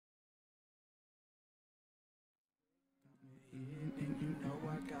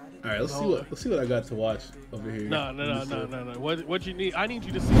All right, let's see what I got to watch over here. No. What you need? I need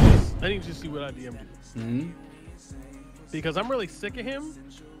you to see this. I need you to see what I DM'd you. Because I'm really sick of him,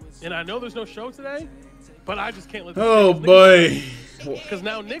 and I know there's no show today, but I just can't let. Oh boy. Because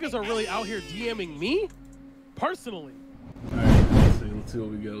now niggas are really out here DMing me, personally. All right, let's see what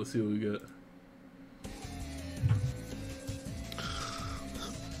we got. Let's see what we got.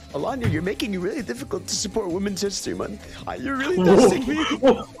 Alanya, you're making it really difficult to support Women's History Month. You're really testing me.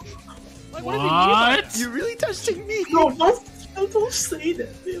 Like, what? You're really testing me. No, don't say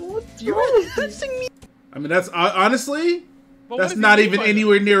that, man. What? You're really testing me. I mean, that's honestly, But that's what does not he mean even by that?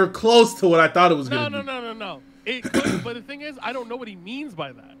 anywhere near close to what I thought it was gonna be. No. But the thing is, I don't know what he means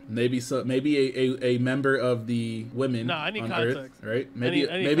by that. Maybe a member of the women Nah, I need on context. Earth, right? I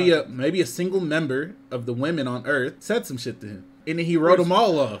need Maybe a single member of the women on Earth said some shit to him, and then he wrote them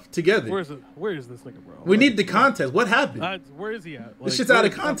all off together. Where is this nigga, bro? We need the context. What happened? Where is he at? This shit's out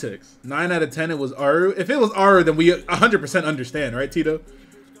of context. 9 out of 10, it was Aru. If it was Aru, then we 100% understand, right, Tito?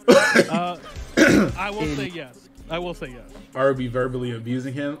 I will say yes. I will say yes. Aru be verbally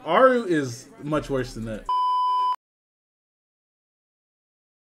abusing him. Aru is much worse than that.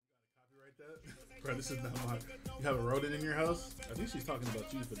 Bro, this is not mine. You have a rodent in your house? I think she's talking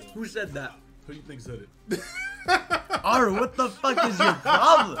about you for that. Who said that? Who do you think said it? Aru, what the fuck is your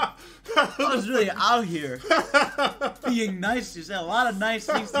problem? I was really out here being nice. You said a lot of nice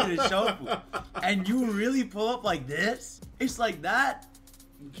things to the shofu, and you really pull up like this? It's like that?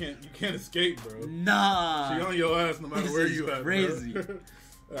 You can't escape, bro. Nah. She on your ass no matter This where is you at, crazy. bro.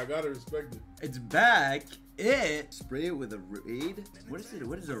 I gotta respect it. It's back. Spray it with a raid? What is it?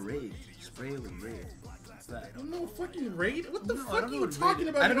 What is a raid? Spray it with raid. What's that? I don't know fucking raid? What the No, I fuck don't are know you what talking raid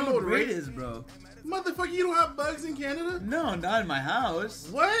about? I You don't know what raid is, bro. Motherfucker, you don't have bugs in Canada? No, not in my house.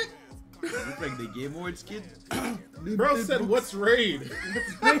 What? Look like the Game Awards kid. Bro said, what's raid?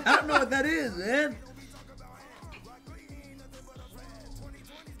 I don't know what that is, man.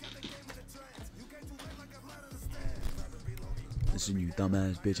 Listen, you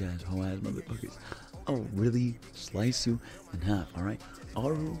dumbass, bitch ass, hoe ass motherfuckers. I'll really slice you in half, alright?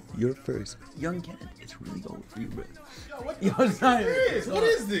 Aru, you're first. Young Ken, it's really over for you, bro. Yo, what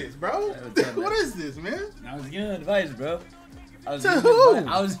is this, bro? What is this, man? I was giving advice, bro. I was To giving who?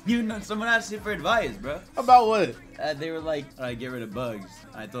 advice. I was giving someone asked me for advice, bro. About what? They were like, get rid of bugs.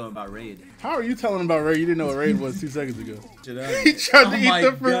 I told them about raid. How are you telling about raid? You didn't know what raid was 2 seconds ago. Should I? He tried to Oh eat my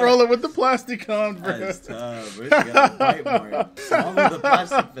the fruit God. roller with the plastic on, bro. That's tough, bro. She got a bite mark. Swallow the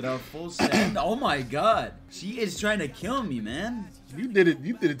plastic Fadel full send. Oh my god. She is trying to kill me, man. You did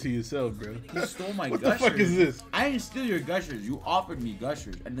it to yourself, bro. You stole my What gushers. the fuck is this? I didn't steal your gushers. You offered me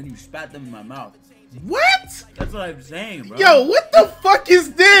gushers, and then you spat them in my mouth. What? That's what I'm saying, bro. Yo, what the fuck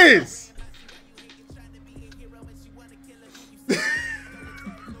is this?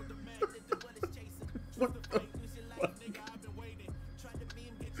 What the fuck?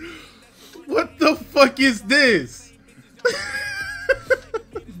 What the fuck is this?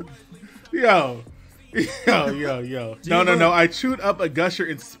 Yo. No. I chewed up a gusher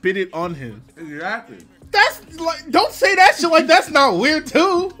and spit it on him. Exactly. That's like, don't say that shit like that's not weird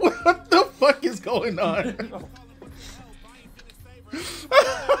too. What the fuck is going on?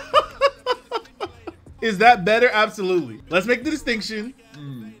 Is that better? Absolutely. Let's make the distinction.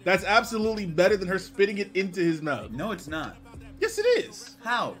 That's absolutely better than her spitting it into his mouth. No, it's not. Yes, it is.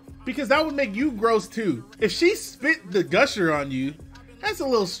 How? Because that would make you gross too. If she spit the gusher on you, that's a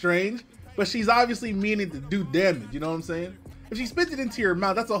little strange. But she's obviously meaning to do damage. You know what I'm saying? If she spits it into your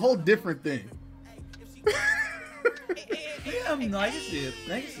mouth, that's a whole different thing. Yeah, no, I can see it.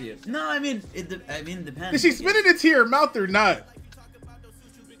 I can see it. No, I mean, it depends. Did she spit it into your mouth or not?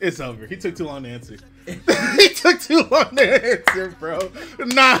 It's over. He took too long to answer. He took too long to answer, bro.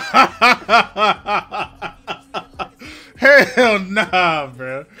 Nah. Hell nah,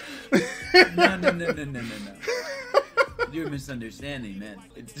 bro. No. You're misunderstanding, man.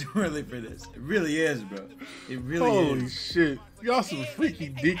 It's too early for this. It really is, bro. It really Holy is. shit. Y'all some freaky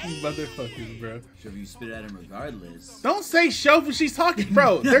deaky motherfuckers, bro. Sure, you spit at him regardless. Don't say shofu. She's talking,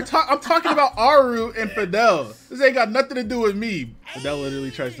 bro. I'm talking about Aru and Fadel. This ain't got nothing to do with me. Fadel literally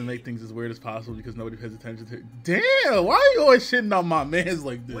tries to make things as weird as possible because nobody pays attention to her. Damn, why are you always shitting on my mans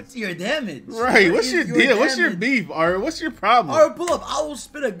like this? What's your damage? Right, What what's is your deal? What's your damage? beef, Aru? What's your problem? Aru, pull up. I will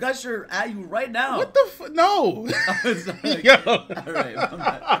spit a gusher at you right now. What the fuck? No. Sorry. Yo. Alright, I'm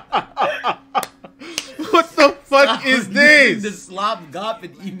not. What the fuck is this? The slop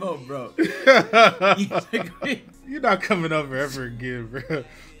gopping emo, bro. You're not coming over ever again, bro.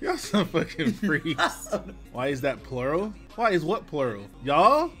 Y'all some fucking freaks. Why is that plural? Why is what plural?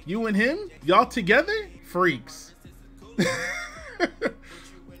 Y'all? You and him? Y'all together? Freaks.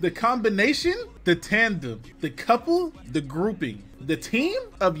 The combination, the tandem, the couple, the grouping, the team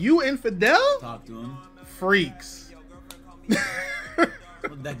of you and Fadel? Talk to him. Freaks.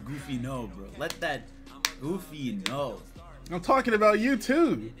 Let that goofy know, bro. Let that goofy know. I'm talking about you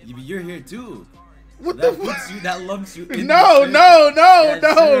too. You're here too. What That the fuck? puts you, that lumps you in No, the no, no, Yes, no,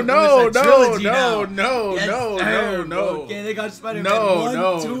 sir, bro. no, It's a no, trilogy no, now. no, Yes, no, sir, no, bro. no. Okay, they got Spider-Man No, 1,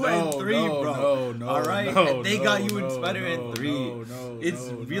 no, 2, no, and 3, no, bro. no, no, All right, no, and they got you in no, Spider-Man no, 3. no, It's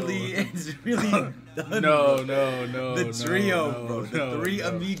no, really, no. it's really done. No, bro. no, no. The trio, no, bro. The no, three no.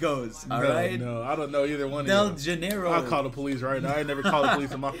 amigos. All No, right. no, I don't know either one Del of you. Janeiro. I'll call the police right now. I ain't never called the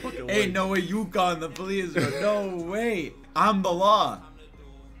police in my fucking life. Ain't no way you calling the police, bro. No way. I'm the law.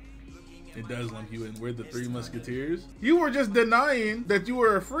 It does lump you in. We're the Three Musketeers. You were just denying that you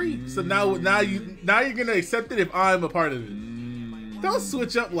were a freak. So now you're gonna accept it if I'm a part of it. Don't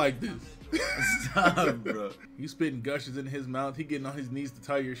switch up like this. Stop, bro. You spitting gushes in his mouth. He getting on his knees to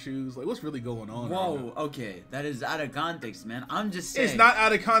tie your shoes. Like, what's really going on? Whoa, right now? okay. That is out of context, man. I'm just saying. It's not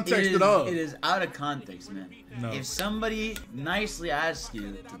out of context at all. It is out of context, man. No. If somebody nicely asks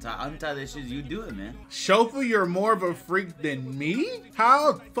you to untie their shoes, you do it, man. Shofu, you're more of a freak than me?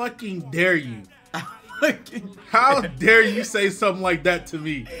 How fucking dare you? How dare you say something like that to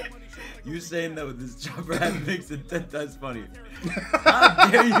me? You saying that with this chopper hat makes it 10 times funny. How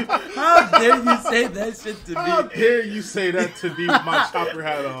dare you? How dare you say that shit to How me? dare you say that to me with my chopper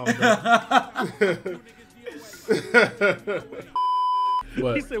hat on, bro?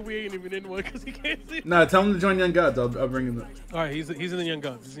 What? He said we ain't even in one because he can't see. Nah, tell him to join Young Gods. I'll bring him up. All right, he's in the Young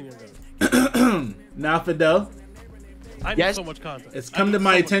Guns. He's in Young Guns. Now, Fidel, I need Yes? so much content. it's come to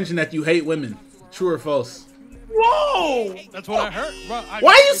my attention that you hate women. True or false? Whoa! That's what I heard. Bro,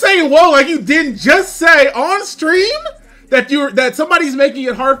 Why are you saying whoa like you didn't just say on stream that somebody's making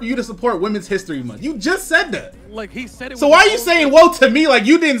it hard for you to support Women's History Month? You just said that. Like he said it. So with why are his you own saying face. whoa to me like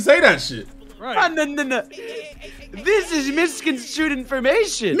you didn't say that shit? Right. No. This is misconstrued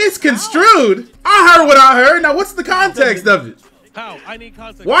information. Misconstrued? I heard what I heard. Now what's the context of it? How? I need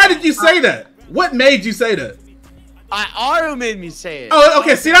context. Why did you say that? What made you say that? Aru made me say it. Oh,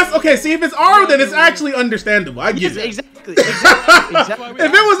 okay. See, that's okay. See, if it's Aru, then it's actually understandable. I get Yes, it. exactly. If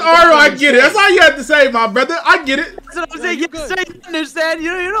it was Aru, I get it. That's all you had to say, my brother. I get it. That's what I'm saying. you You good. say you understand.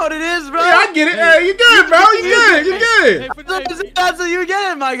 You know what it is, bro. Yeah, I get it. Hey, you good, bro? You good? You good? That's what you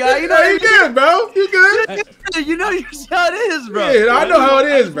get, my guy. You know Hey, you good, bro? You good? You know how it is, bro. Yeah, I know how it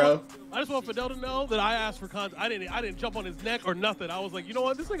is, bro. I just want Fidel to know that I asked for content. I didn't jump on his neck or nothing. I was like, you know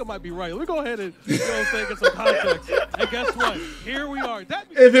what, this nigga might be right. Let me go ahead and get some context. And guess what? Here we are.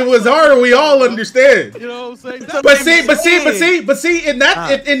 If it was Aru, we all understand. You know what I'm saying? But see, in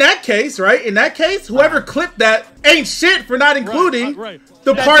that case, right? In that case, whoever clipped that ain't shit for not including right.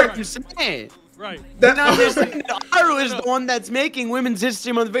 the That's part what I'm saying. Right. that. Not just Aru is the one that's making Women's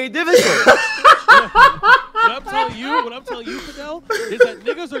History Month very difficult. What I'm telling you, Fidel, is that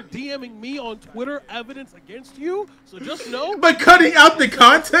niggas are DMing me on Twitter evidence against you. So just know. But cutting out the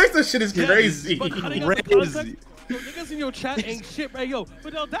context, that shit is Yes, crazy. but cutting out the context, yo, niggas in your chat ain't shit, man. Yo,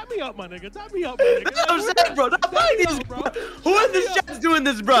 Fidel, dap me up, my nigga. Dap me up, my nigga. That's what I'm saying, bro. Not Dap me these, up, bro. Who in this chat's doing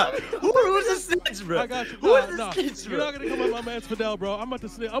this, bro? Who's the snitch, bro? I got you. Who is Nah, this snitch, you're bro? not gonna come at my man's Fidel, bro. I'm about to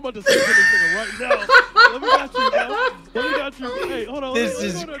snitch on this nigga right now. Let me got you, bro. Let me got you. Hey, hold on. This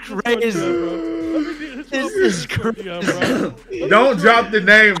is crazy. This is crazy. Don't drop the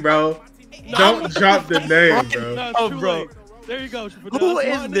name, bro. Don't drop the name, bro. Nah, Oh, too bro. late. There you go. Fidel. Who That's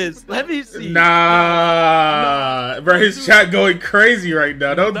is my this? nigga. Let me see. Nah, bro, his chat going crazy right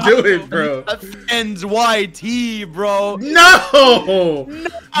now. Don't do it, bro. Fans YT, bro. No,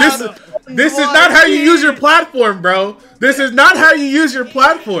 this is not how you use your platform, bro. This is not how you use your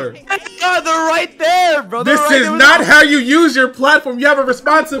platform. They're right there, bro. They're This right is there. not how you use your platform. You have a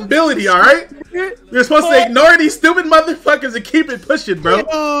responsibility, all right? You're supposed to ignore these stupid motherfuckers and keep it pushing, bro. You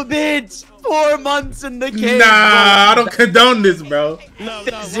bitch. 4 months in the cave. Nah, I don't condone this, bro. No,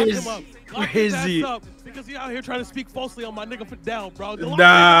 This lock is him up. Lock his crazy. ass up because he out here trying to speak falsely on my nigga Fidel, bro. Lock Nah, his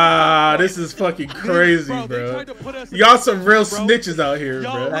ass up, this is fucking crazy, They bro. tried to put us in Y'all some real bro. snitches out here,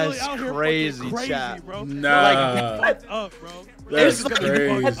 Y'all bro. really That's out here crazy, fucking chat. bro. Nah. Fucked up, bro. That's It's gonna be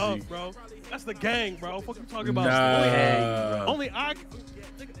fucked crazy. up, bro. That's the gang, bro. What you talking about? Nah. Only I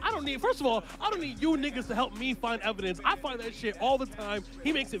don't need. First of all, I don't need you niggas to help me find evidence. I find that shit all the time.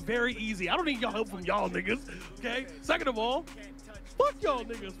 He makes it very easy. I don't need y'all help from y'all niggas. Okay. Second of all, fuck y'all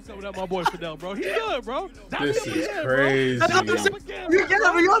niggas for coming at my boy Fidel, bro. He's good, bro. This is crazy. You get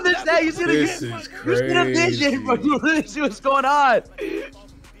it, you understand? You see This is You see the vision, bro. crazy. You really see what's going on.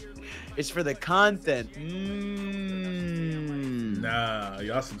 It's for the content. Nah,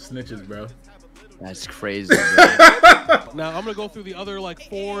 y'all some snitches, bro. That's crazy, bro. Now I'm gonna go through the other like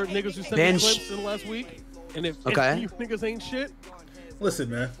 4 niggas who sent me Bench. clips in the last week, and if Okay. you niggas ain't shit,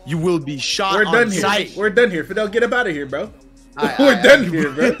 Listen, man. You will be shot We're on done here. sight. We're done here. Fidel, get up out of here, bro. Alright, We're alright, done alright. here,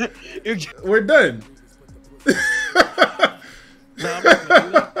 bro. We're done. no, I'm not gonna do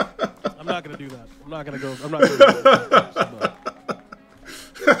that. I'm not gonna do that. I'm not gonna go. I'm not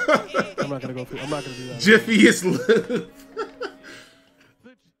gonna go through. I'm not gonna do that. Jiffy is live.